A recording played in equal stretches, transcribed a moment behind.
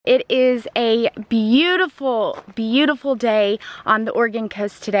It is a beautiful, beautiful day on the Oregon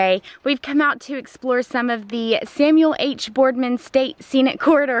coast today. We've come out to explore some of the Samuel H. Boardman State Scenic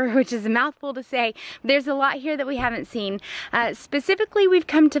Corridor, which is a mouthful to say. There's a lot here that we haven't seen. Specifically, we've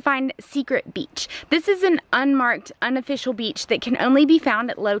come to find Secret Beach. This is an unmarked, unofficial beach that can only be found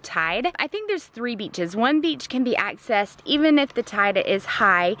at low tide. I think there's 3 beaches. One beach can be accessed even if the tide is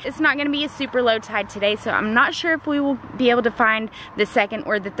high. It's not going to be a super low tide today, so I'm not sure if we will be able to find the second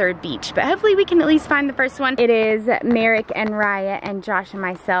or the third beach, but hopefully we can at least find the first one. It is Merrick and Raya and Josh and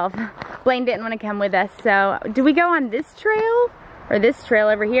myself. Blaine didn't want to come with us, so do we go on this trail or this trail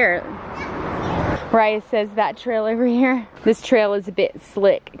over here? Raya says that trail over here. This trail is a bit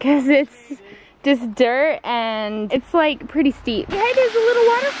slick because it's just dirt and it's like pretty steep. Hey, there's a little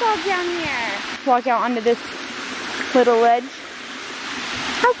waterfall down here. Walk out onto this little ledge.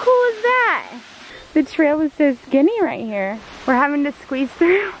 How cool is that? The trail is so skinny right here. We're having to squeeze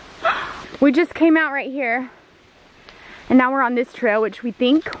through. We just came out right here and now we're on this trail, which we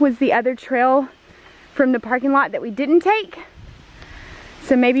think was the other trail from the parking lot that we didn't take.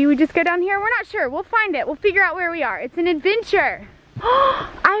 So maybe we just go down here. We're not sure. We'll find it. We'll figure out where we are. It's an adventure.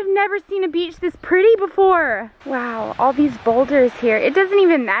 I've never seen a beach this pretty before. Wow, all these boulders here. It doesn't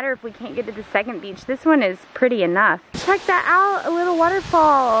even matter if we can't get to the second beach. This one is pretty enough. Check that out, a little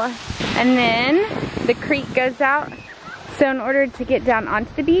waterfall. And then the creek goes out. So in order to get down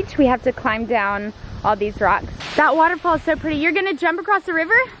onto the beach, we have to climb down all these rocks. That waterfall is so pretty. You're gonna jump across the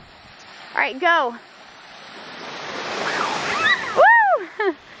river? All right, go.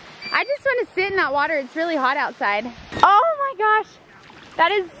 Woo! I just want to sit in that water. It's really hot outside. Oh my gosh.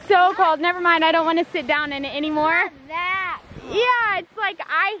 That is so cold. Never mind, I don't want to sit down in it anymore. Not that cold. Yeah, it's like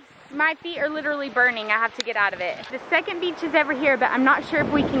ice. My feet are literally burning. I have to get out of it. The second beach is over here, but I'm not sure if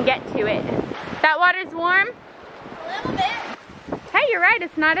we can get to it. That water's warm? A little bit. Hey, you're right,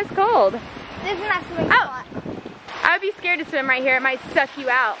 it's not as cold. This is my swimming spot. I would be scared to swim right here. It might suck you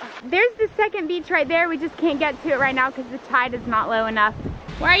out. There's the second beach right there. We just can't get to it right now because the tide is not low enough.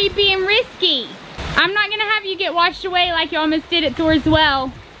 Why are you being risky? I'm not gonna have you get washed away like you almost did at Thor's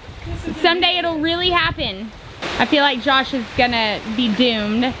Well. Someday it'll really happen. I feel like Josh is gonna be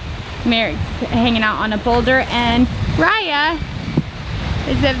doomed. Merrick's hanging out on a boulder and Raya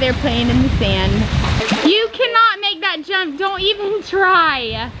is over there playing in the sand. You cannot make that jump. Don't even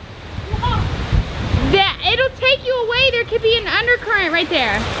try. It'll take you away. There could be an undercurrent right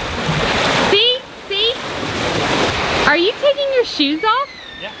there. See? See? Are you taking your shoes off?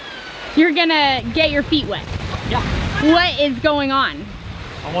 Yeah. You're gonna get your feet wet. Yeah. What is going on?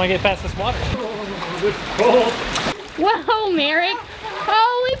 I want to get past this water. Oh, it's cold. Whoa, Merrick.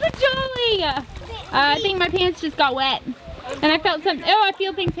 Holy pajoli! I think my pants just got wet. And I felt something. Oh, I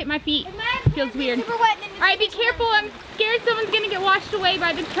feel things hit my feet. Feels weird. Alright, be careful. I'm scared someone's gonna get washed away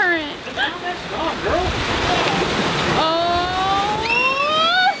by the current. Oh!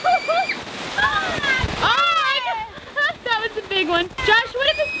 That was a big one. Josh, what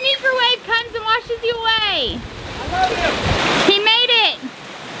if a sneaker wave comes and washes you away? I love him. He made it.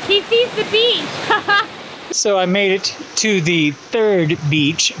 He sees the beach. So I made it to the third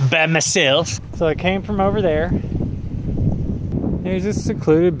beach by myself. So I came from over there. There's a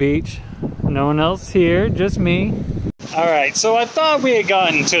secluded beach. No one else here, just me. All right, so I thought we had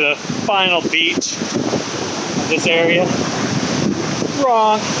gotten to the final beach of this area.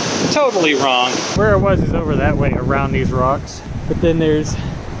 Wrong, totally wrong. Where I was is over that way around these rocks. But then there's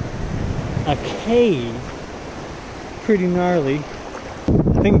a cave, pretty gnarly.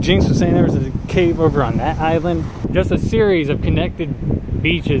 I think Jinx was saying there was a cave over on that island. Just a series of connected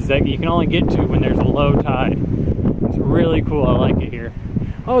beaches that you can only get to when there's a low tide. It's really cool, I like it here.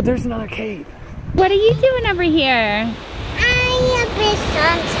 Oh, there's another cave. What are you doing over here? I am a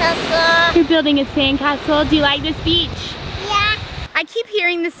sandcastle. You're building a sandcastle. Do you like this beach? Yeah. I keep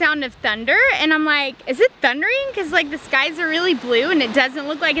hearing the sound of thunder and I'm like, is it thundering? Because like the skies are really blue and it doesn't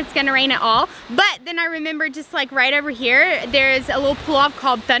look like it's gonna rain at all. But then I remember just like right over here, there's a little pull off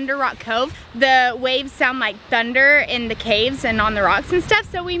called Thunder Rock Cove. The waves sound like thunder in the caves and on the rocks and stuff.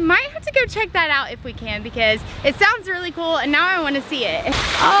 So we might have to go check that out if we can because it sounds really cool and now I want to see it.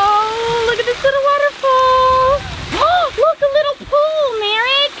 Oh, look at this little waterfall. Oh, look, a little pool,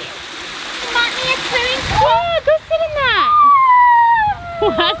 Merrick. You want me a swimming pool? Yeah, go sit in that.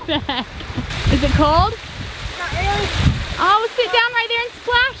 What the heck? Is it cold? Not really. Oh, we'll sit down right there and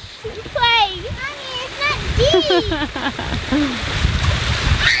splash and play. Mommy, it's not deep.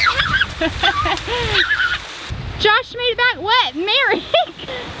 Josh made it back wet.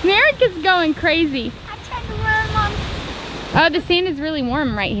 Merrick is going crazy. I tried to run, Mom. Oh, the sand is really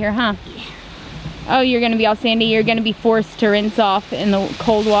warm right here, huh? Yeah. Oh, you're gonna be all sandy. You're gonna be forced to rinse off in the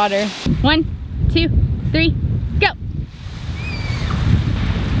cold water. 1, 2, 3, go.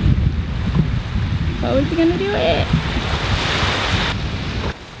 Oh, is he gonna do it?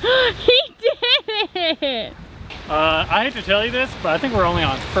 He did it! I hate to tell you this, but I think we're only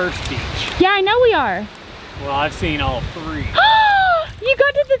on first beach. Yeah, I know we are. Well, I've seen all 3. You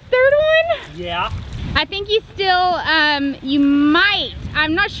got to the third one? Yeah. I think you still, you might,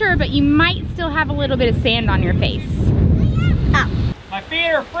 I'm not sure, but you might still have a little bit of sand on your face. Oh. My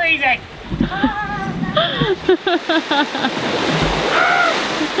feet are freezing.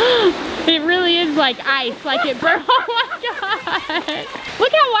 It really is like ice, like it broke. Oh my God.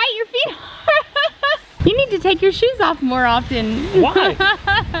 Look how white your feet are. You need to take your shoes off more often. Why?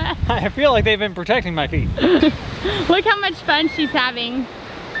 I feel like they've been protecting my feet. Look how much fun she's having.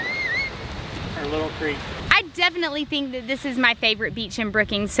 Our little creek. I definitely think that this is my favorite beach in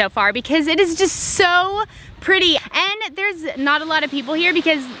Brookings so far because it is just so pretty. And there's not a lot of people here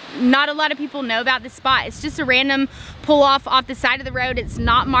because not a lot of people know about this spot. It's just a random pull off the side of the road. It's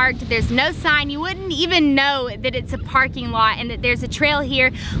not marked. There's no sign. You wouldn't even know that it's a parking lot and that there's a trail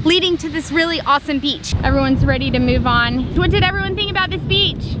here leading to this really awesome beach. Everyone's ready to move on. What did everyone think about this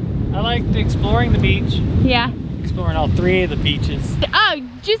beach? I liked exploring the beach. Yeah. Exploring all 3 of the beaches. Oh,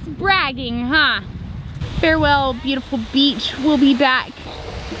 just bragging, huh? Farewell, beautiful beach. We'll be back.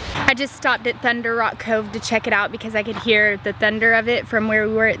 I just stopped at Thunder Rock Cove to check it out because I could hear the thunder of it from where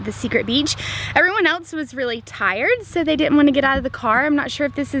we were at the secret beach. Everyone else was really tired, so they didn't want to get out of the car. I'm not sure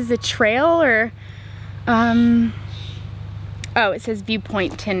if this is a trail or, oh, it says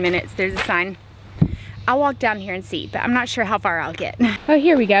viewpoint 10 minutes. There's a sign. I'll walk down here and see, but I'm not sure how far I'll get. Oh,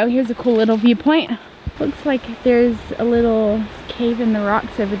 here we go. Here's a cool little viewpoint. Looks like there's a little cave in the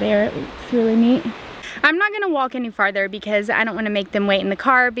rocks over there. It looks really neat. I'm not gonna walk any farther because I don't wanna make them wait in the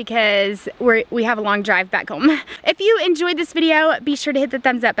car because we have a long drive back home. If you enjoyed this video, be sure to hit the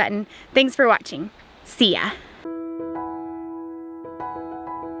thumbs up button. Thanks for watching. See ya.